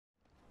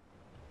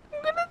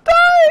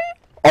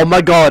Oh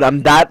my god,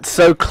 I'm that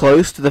so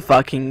close to the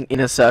fucking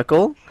inner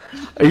circle.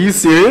 Are you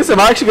serious? I'm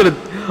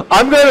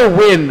gonna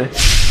win.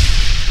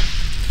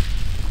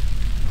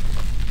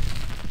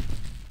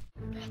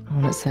 I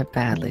want it so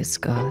badly,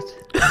 Scott.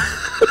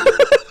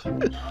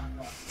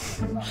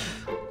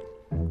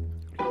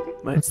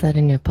 What's that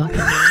in your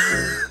pocket?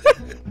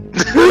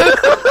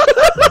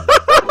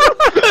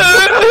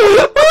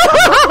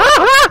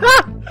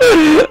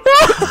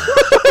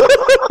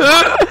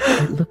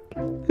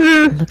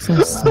 It looks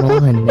so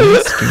small and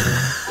nasty.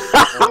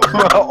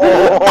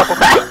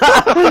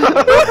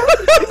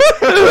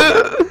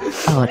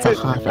 Oh, it's a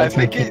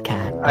half-eaten Kit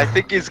Kat. I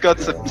think he's got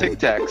some Tic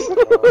Tacs.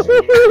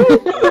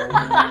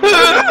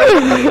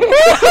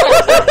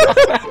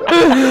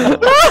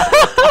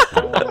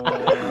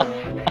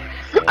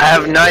 I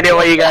have no idea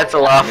what you guys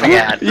are laughing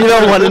at. You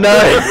don't want to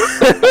know.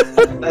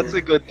 That's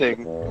a good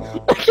thing.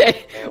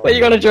 Okay, what are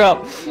you gonna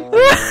drop?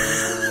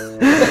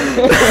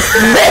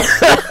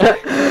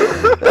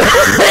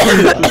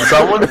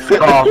 Someone's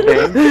coughing.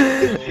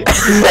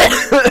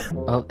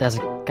 Oh, there's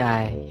a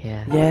guy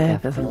here. Yeah,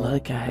 there's a lot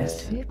of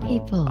guys. 2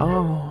 people.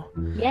 Oh.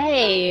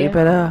 Yay! We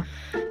better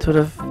sort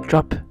of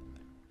drop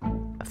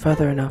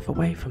further enough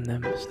away from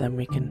them so then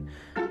we can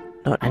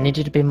not... I need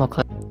you to be more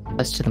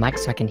close to the mic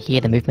so I can hear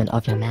the movement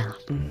of your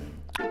mouth.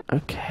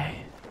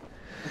 Okay.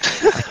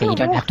 Okay, you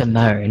don't have to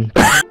moan.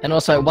 And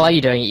also, while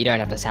you're doing it, you don't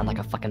have to sound like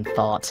a fucking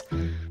thought.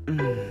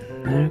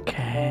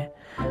 Okay.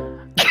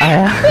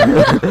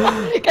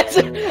 Guys,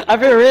 I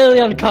feel really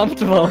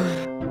uncomfortable.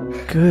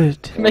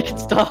 Good. Make it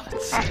stop.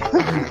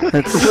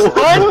 That's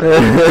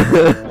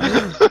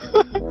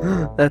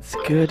That's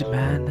good,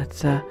 man.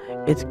 That's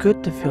it's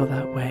good to feel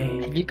that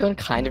way. Have you gone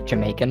kind of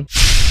Jamaican?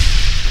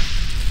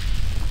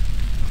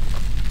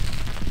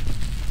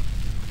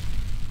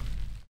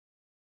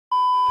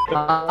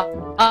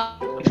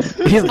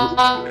 He's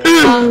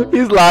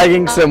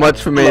lagging so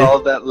much for me. All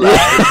that lag.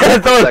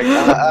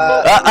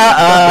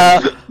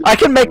 I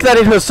can make that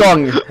into a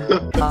song.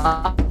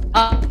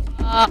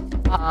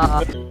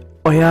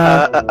 Oh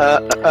yeah.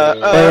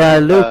 Oh yeah,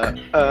 Luke.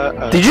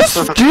 Did you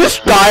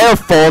just die of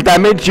fall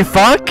damage, you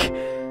fuck?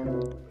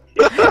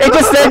 It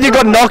just said you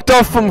got knocked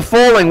off from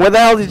falling. Where the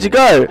hell did you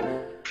go?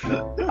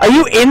 Are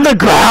you in the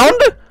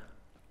ground?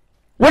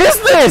 What is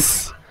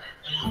this?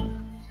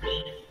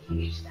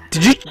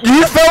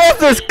 You fell off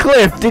this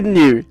cliff, didn't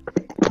you?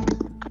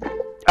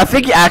 I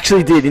think you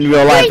actually did in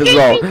real life as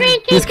well.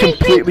 He's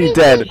completely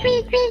dead.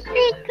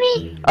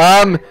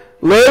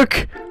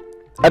 Luke,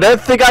 I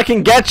don't think I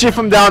can get you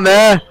from down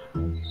there.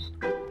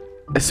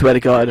 I swear to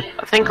God.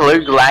 I think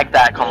Luke lagged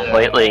that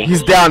completely.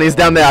 He's down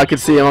there. I can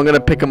see him. I'm gonna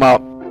pick him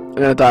up. I'm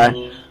gonna die.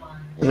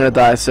 I'm gonna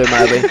die so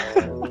madly.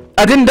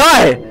 I didn't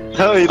die.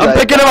 No, I'm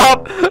picking him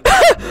up.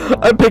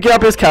 I'm picking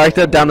up his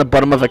character down the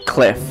bottom of a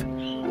cliff.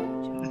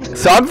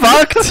 So I'm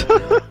fucked!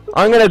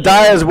 I'm gonna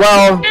die as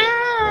well.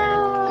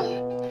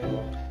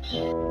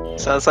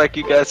 Sounds like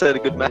you guys had a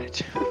good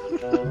match.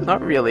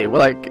 Not really, we're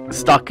like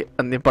stuck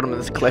on the bottom of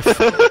this cliff.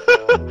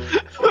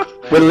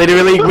 We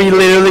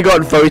literally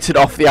got voted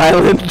off the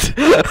island.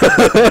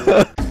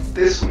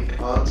 This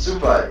week on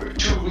Survivor,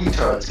 2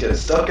 retards get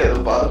stuck at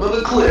the bottom of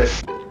the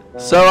cliff.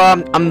 So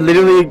I'm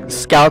literally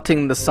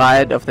scouting the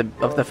side of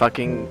the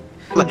fucking,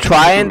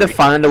 trying to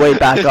find a way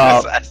back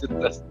up.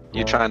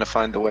 You're trying to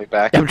find the way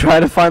back. I'm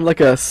trying to find like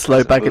a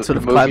slope I can sort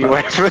of climb up.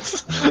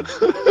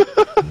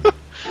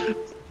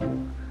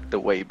 The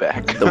way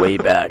back. The way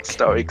back.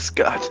 Starring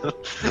Scott.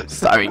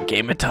 Starring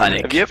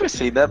Gamertonic. Have you ever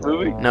seen that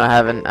movie? No, I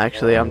haven't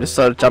actually. I'm just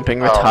sort of jumping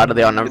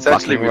retardedly on a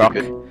fucking really rock.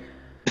 good.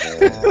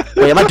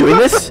 Wait, am I doing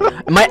this?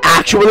 Am I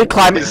actually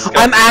climbing?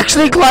 I'm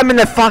actually climbing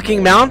the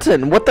fucking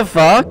mountain. What the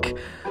fuck?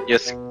 You're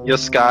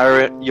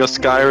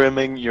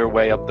Skyrimming your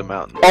way up the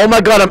mountain. Oh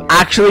my god, I'm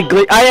actually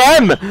I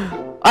am!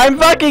 I'm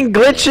fucking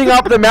glitching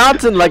up the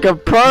mountain like a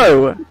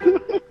pro.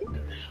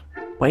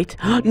 Wait.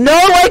 No,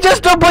 I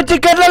just don't put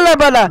together.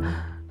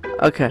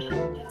 Okay.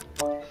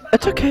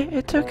 It's okay,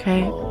 it's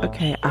okay.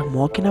 Okay, I'm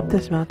walking up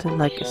this mountain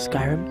like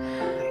Skyrim.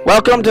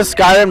 Welcome to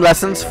Skyrim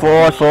Lessons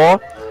 404.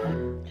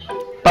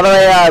 By the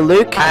way,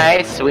 Luke.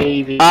 Hi,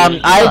 Sweevee.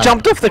 I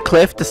jumped off the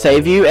cliff to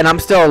save you, and I'm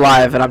still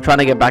alive, and I'm trying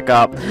to get back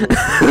up.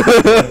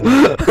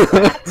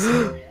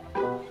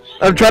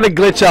 I'm trying to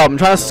glitch up. I'm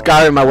trying to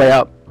Skyrim my way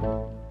up.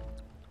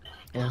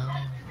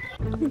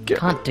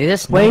 Can't do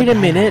this. Wait a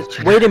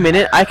minute. Wait a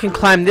minute. I can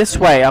climb this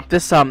way up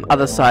this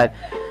other side.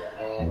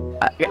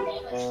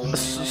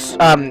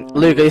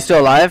 Luke, are you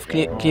still alive?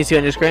 Can you see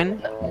on your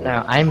screen?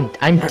 No, I'm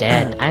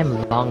dead.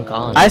 I'm long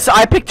gone.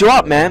 I picked you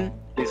up, man.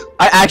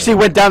 I actually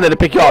went down there to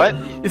pick you up.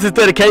 This is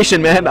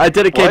dedication, man. I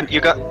dedicated. What?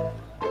 You got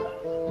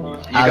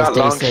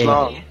long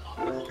schlong.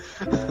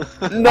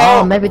 No.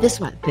 Oh, maybe this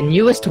one. The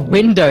newest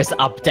Windows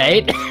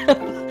update.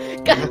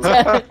 God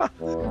damn it.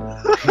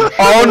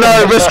 Oh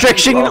no,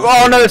 restriction.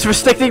 Oh no, it's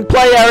restricting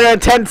play area in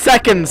 10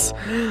 seconds.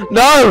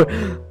 No.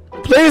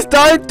 Please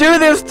don't do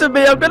this to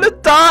me. I'm gonna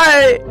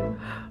die.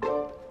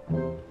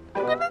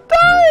 I'm gonna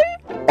die.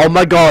 Oh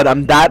my god,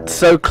 I'm that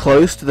so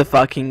close to the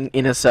fucking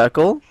inner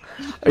circle.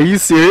 Are you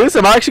serious?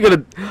 I'm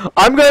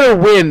gonna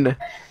win.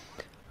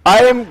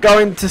 I am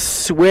going to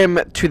swim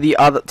to the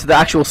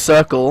actual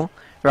circle,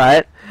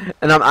 right?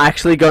 And I'm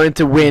actually going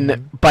to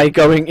win by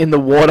going in the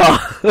water.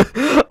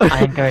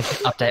 I am going to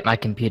update my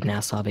computer now,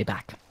 so I'll be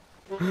back.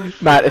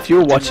 Matt, if you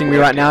were watching me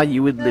right now,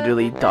 you would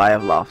literally die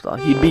of laughter.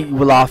 You'd be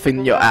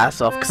laughing your ass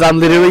off, because I'm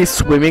literally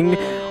swimming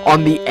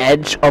on the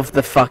edge of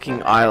the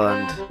fucking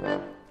island.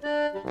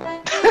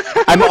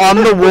 I'm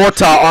on the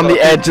water on the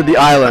edge of the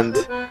island.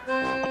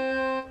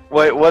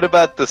 Wait, what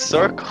about the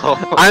circle?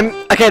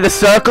 Okay, the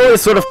circle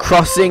is sort of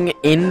crossing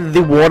in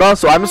the water,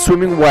 so I'm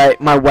swimming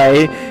my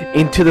way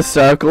into the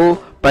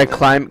circle by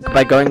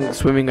going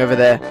swimming over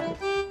there.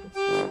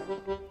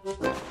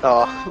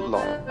 Oh,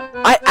 lol.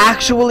 I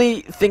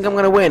actually think I'm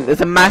gonna win.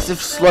 There's a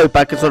massive slope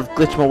I can sort of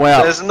glitch my way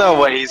up. There's no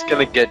way he's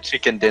gonna get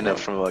chicken dinner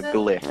from a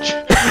glitch.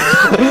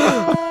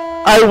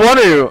 I want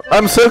to.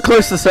 I'm so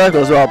close to the circle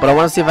as well, but I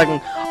want to see if I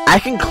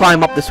can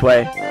climb up this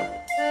way.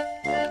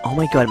 Oh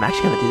my god, I'm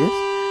actually gonna do this.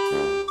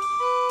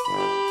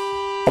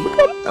 Oh my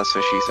god. That's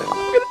what she said.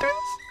 I'm gonna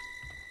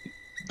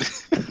do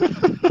this.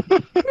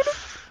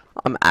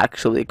 I'm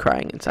actually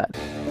crying inside.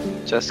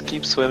 Just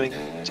keep swimming.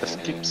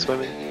 Just keep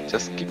swimming.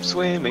 Just keep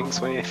swimming,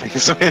 swimming.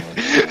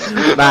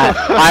 Matt,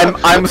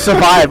 I'm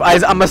survived.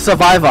 I'm a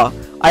survivor.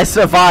 I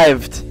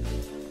survived.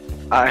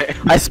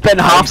 I spent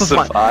half of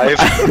my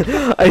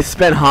I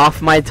spent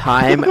half my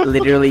time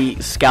literally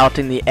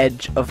scouting the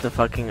edge of the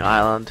fucking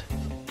island.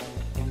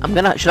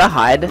 Should I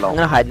hide? I'm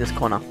gonna hide in this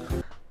corner.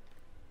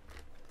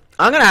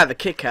 I'm gonna have the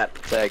Kit Kat.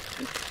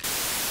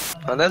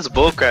 Oh, that's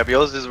bullcrap.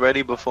 Yours is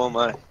ready before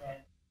mine.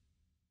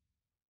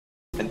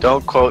 And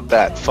don't quote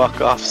that.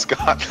 Fuck off,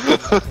 Scott.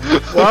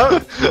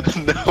 What?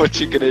 Know what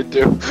you gonna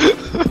do.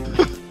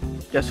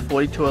 Just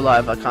 42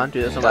 alive. I can't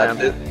do this on my own.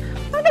 That's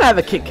I'm gonna have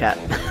a Kit Kat.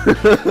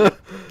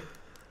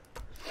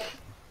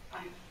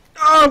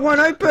 Oh, it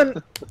won't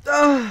open.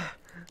 Oh.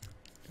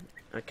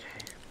 Okay.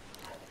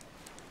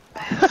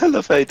 I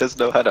love how he doesn't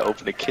know how to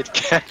open a Kit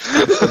Kat. Are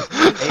you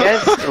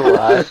guys still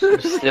alive? You're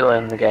still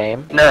in the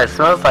game? No, it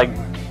smells like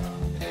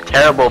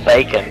terrible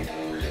bacon.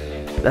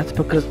 That's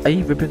because. Are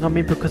you ripping on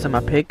me because I'm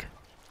a pig?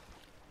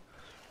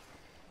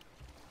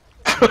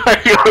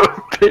 Are you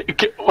a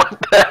pig? What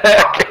the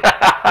heck?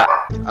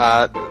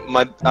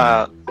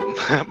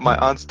 My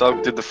aunt's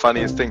dog did the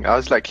funniest thing. I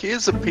was like,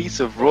 here's a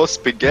piece of raw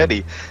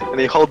spaghetti, and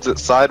he holds it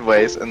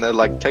sideways, and they're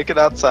like, take it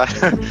outside.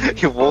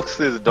 He walks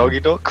through the doggy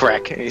door,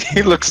 crack.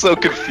 He looks so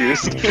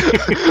confused.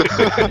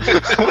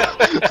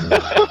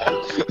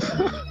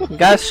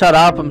 Guys, shut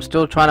up! I'm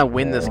still trying to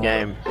win this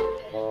game.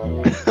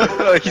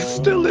 He's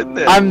still in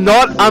there. I'm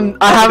not.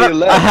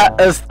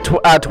 It's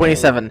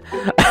 27.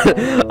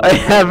 I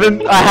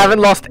haven't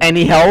lost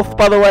any health,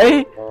 by the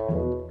way.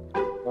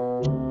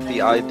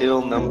 The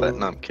ideal number.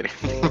 No, I'm kidding.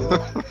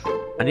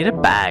 I need a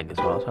bag as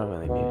well, so I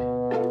really need.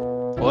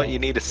 What? You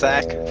need a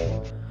sack?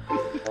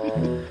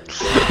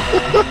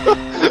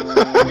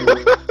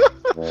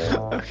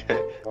 Okay.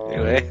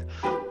 Anyway.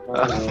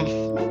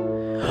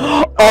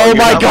 Oh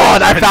my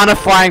god! I found a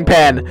frying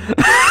pan.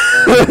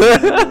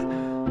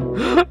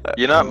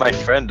 You're not my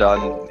friend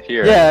on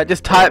here. Yeah,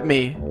 just type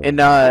me in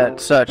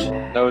search.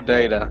 No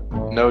data.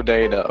 No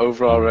data.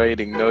 Overall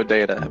rating. No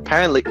data.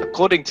 Apparently,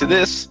 according to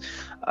this,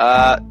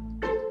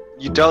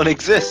 you don't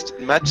exist.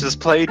 Matches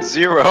played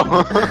 0.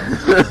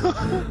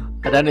 I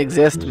don't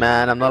exist,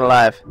 man. I'm not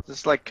alive.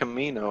 It's like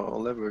Camino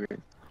all over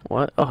again.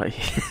 What? Oh.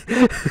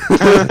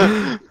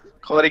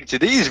 According to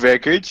these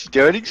records, you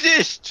don't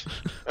exist.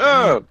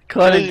 Oh.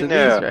 According to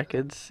these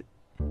records.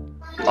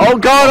 Oh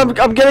god,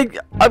 I'm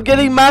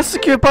getting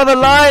massacred by the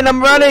lion.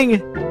 I'm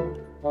running.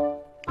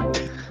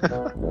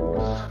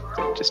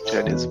 Just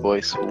turn his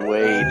voice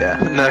way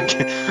down. No, God,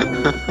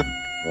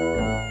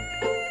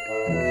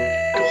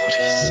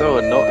 he's so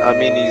annoying. I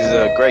mean, he's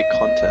a great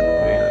content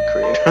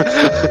creator.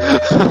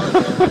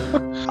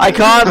 I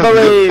can't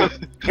believe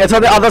it's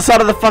on the other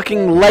side of the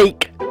fucking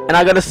lake, and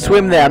I gotta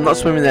swim there. I'm not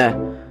swimming there.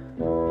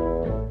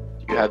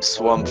 You have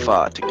swum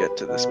far to get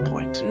to this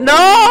point.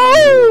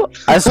 No!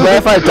 I swear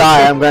if I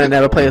die, I'm gonna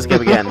never play this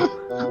game again.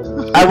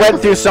 I went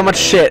through so much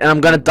shit, and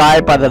I'm gonna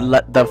die by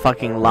the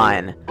fucking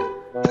lion.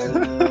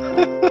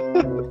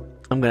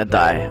 I'm gonna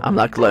die. I'm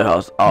like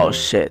Lowhouse. Oh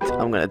shit.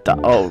 I'm gonna die.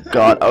 Oh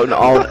god. Oh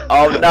no.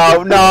 Oh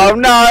no. No.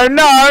 No.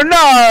 No.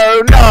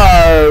 No.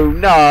 No.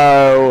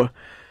 No.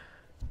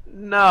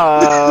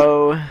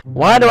 No.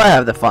 Why do I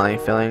have the funny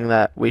feeling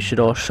that we should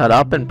all shut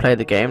up and play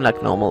the game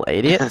like normal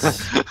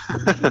idiots?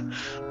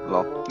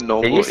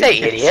 Normal Did you say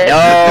idiots. idiot?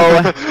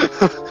 No.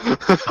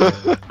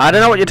 I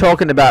don't know what you're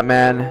talking about,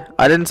 man.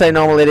 I didn't say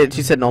normal idiots.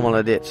 You said normal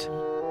idiots.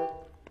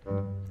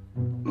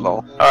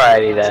 Lol.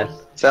 Alrighty then.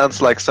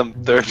 Sounds like some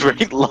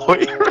third-rate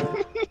lawyer.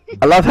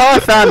 I love how I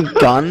found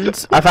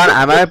guns. I found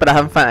ammo, but I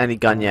haven't found any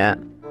gun yet.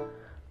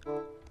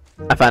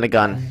 I found a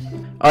gun.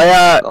 Oh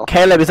yeah,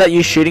 Caleb, is that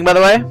you shooting, by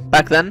the way?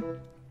 Back then?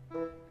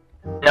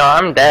 No,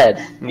 I'm dead.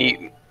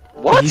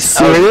 What? Are you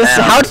serious?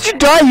 Oh, How did you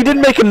die? You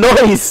didn't make a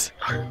noise.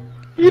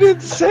 You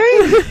didn't say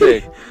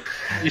anything.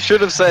 You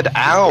should have said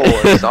ow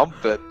or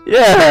something.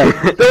 Yeah,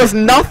 there was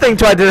nothing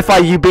to identify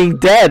you being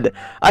dead.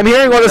 I'm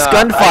hearing all this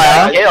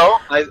gunfire.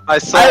 I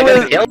saw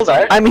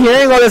it. I'm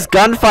hearing all this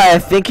gunfire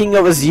thinking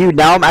it was you.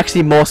 Now I'm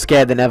actually more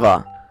scared than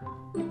ever.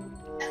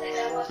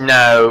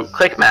 No,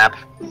 click map.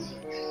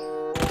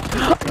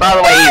 By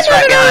the way, he's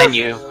right behind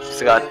you,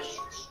 Scott.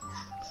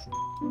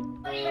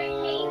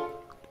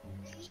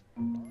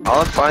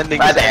 All I'm finding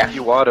Right is there. empty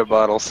water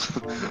bottles.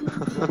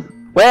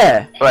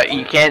 Where? But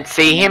you can't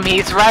see him,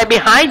 he's right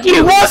behind He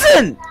you!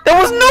 wasn't! There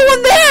was no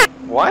one there!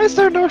 Why is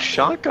there no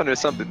shotgun or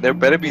something? There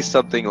better be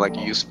something like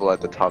useful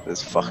at the top of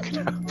this fucking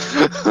house.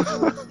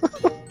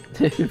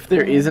 If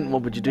there isn't,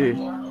 what would you do?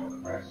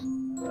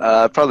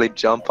 Probably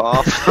jump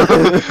off.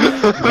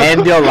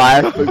 End your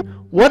life.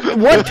 What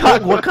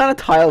kind of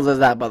tiles is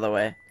that, by the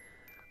way?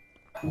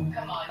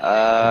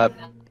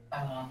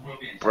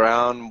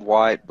 Brown,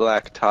 white,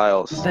 black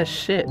tiles. That's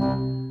shit.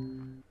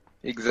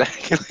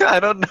 Exactly. I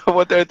don't know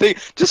what they're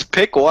thinking. Just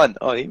pick one.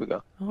 Oh, here we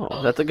go.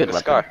 Oh, that's a good Get a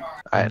one. scar.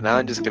 Alright, now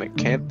I'm just gonna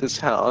camp this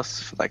house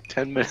for like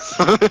 10 minutes.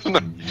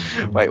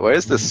 Wait,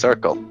 where's the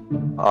circle?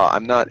 Oh,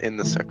 I'm not in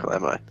the circle,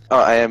 am I? Oh,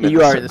 I am in You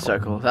the are circle. in the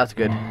circle. That's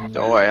good.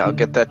 Don't worry, I'll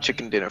get that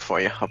chicken dinner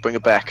for you. I'll bring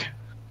it back.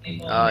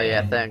 Oh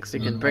yeah, thanks. You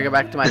can bring it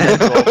back to my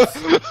headphones.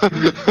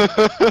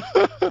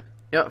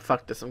 Yo,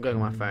 fuck this. I'm going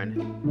on my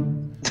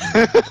phone.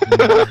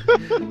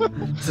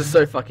 This is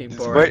so fucking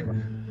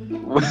boring.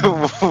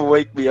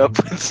 Wake me up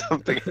when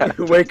something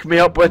happens. Wake me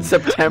up when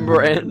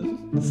September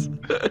ends.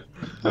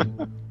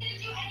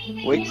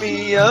 Wake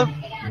me up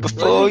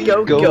before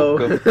you go.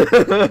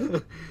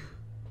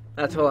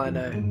 That's all I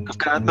know. I've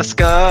got my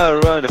scar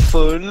running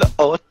full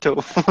auto.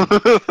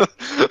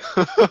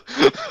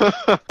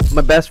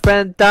 My best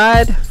friend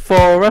died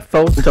for a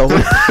photo.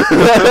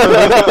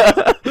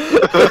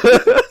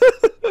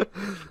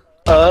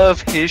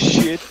 Of his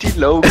shitty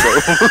logo.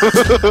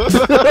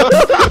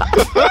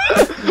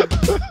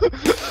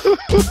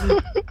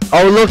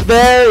 Oh look,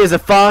 there is a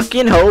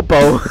fucking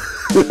hobo.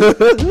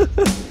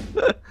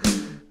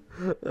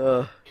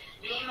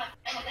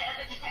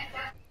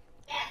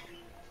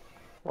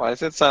 Why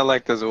does it sound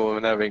like there's a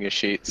woman having a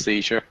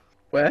seizure?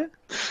 Where?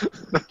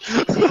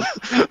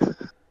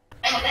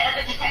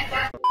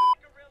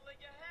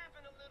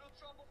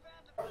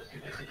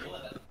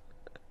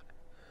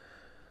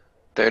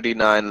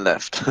 39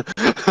 left.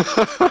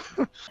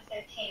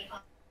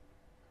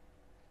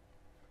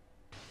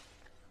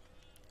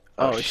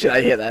 Oh shit,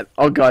 I hear that.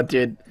 Oh god,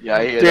 dude. Yeah,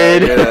 I hear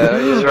Dude,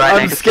 that. He's right I'm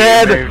next to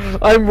scared. you, dude.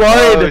 I'm Oh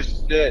worried.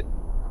 shit.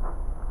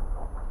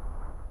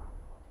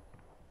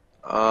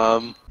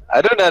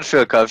 I do not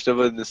feel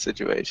comfortable in this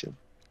situation.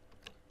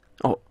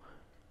 Oh.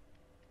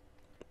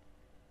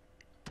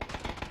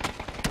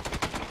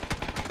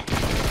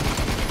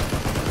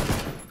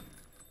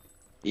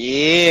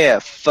 Yeah,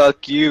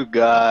 fuck you,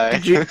 guy.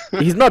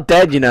 He's not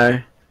dead, you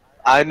know.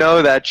 I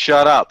know that.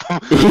 Shut up.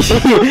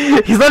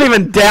 He's not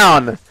even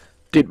down.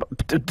 Dude,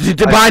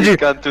 behind you.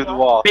 Gun through the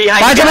wall.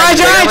 Behind you!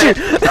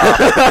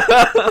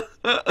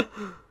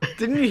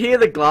 Didn't you hear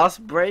the glass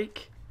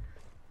break?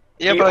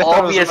 Yeah, He but I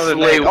thought it was another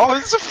obviously- leg. Oh,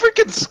 it's a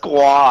freaking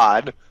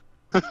squad.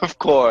 Of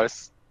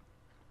course.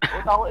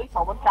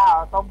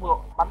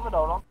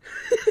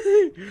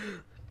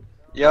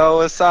 Yo,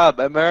 what's up?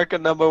 America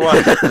 #1.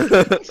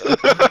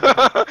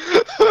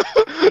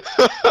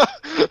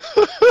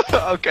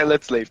 Okay,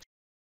 let's leave.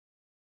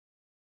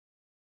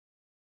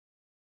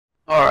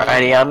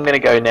 Alrighty, I'm gonna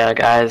go now,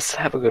 guys.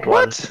 Have a good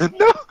one.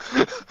 No.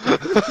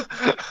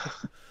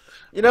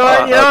 You know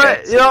what?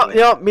 okay. You know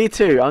what? Me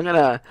too. I'm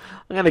gonna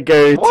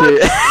go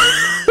to.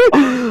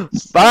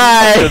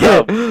 Bye.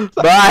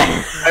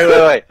 Bye.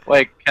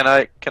 Wait. Can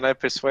I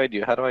persuade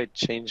you? How do I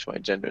change my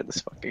gender in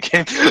this fucking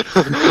game?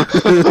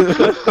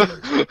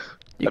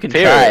 You can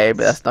try,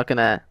 but that's not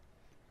gonna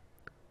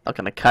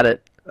cut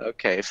it.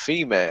 Okay,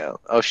 female.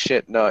 Oh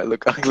shit, no, I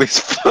look ugly as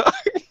fuck.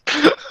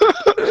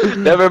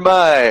 Never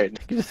mind.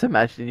 You can just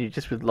imagine you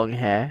just with long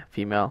hair,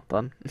 female,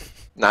 done.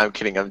 No, I'm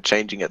kidding. I'm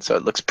changing it so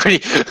it looks pretty.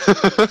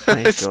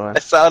 God. I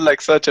sound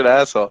like such an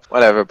asshole.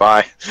 Whatever.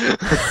 Bye.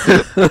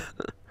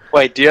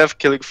 Wait, do you have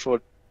Killing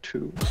Floor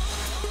 2?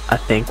 I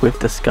think we've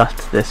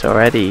discussed this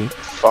already.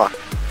 Fuck.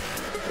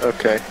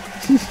 Okay.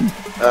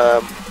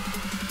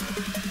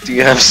 Do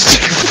you have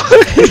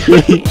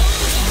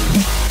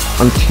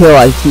Until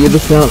I hear the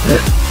sound.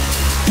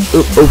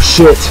 Oh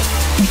shit.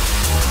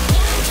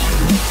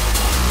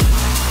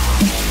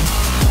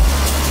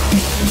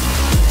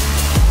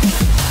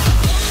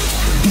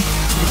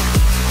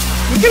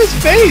 Look at his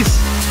face!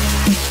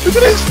 Look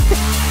at his face!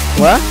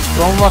 What?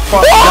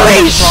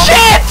 Holy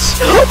shit!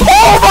 Oh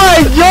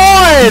my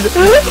god!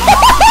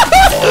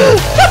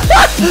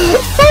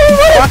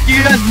 Fuck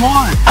you guys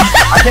want?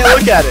 I can't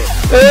look at it.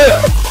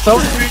 So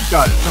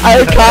screenshot it.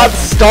 I can't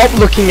stop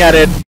looking at it.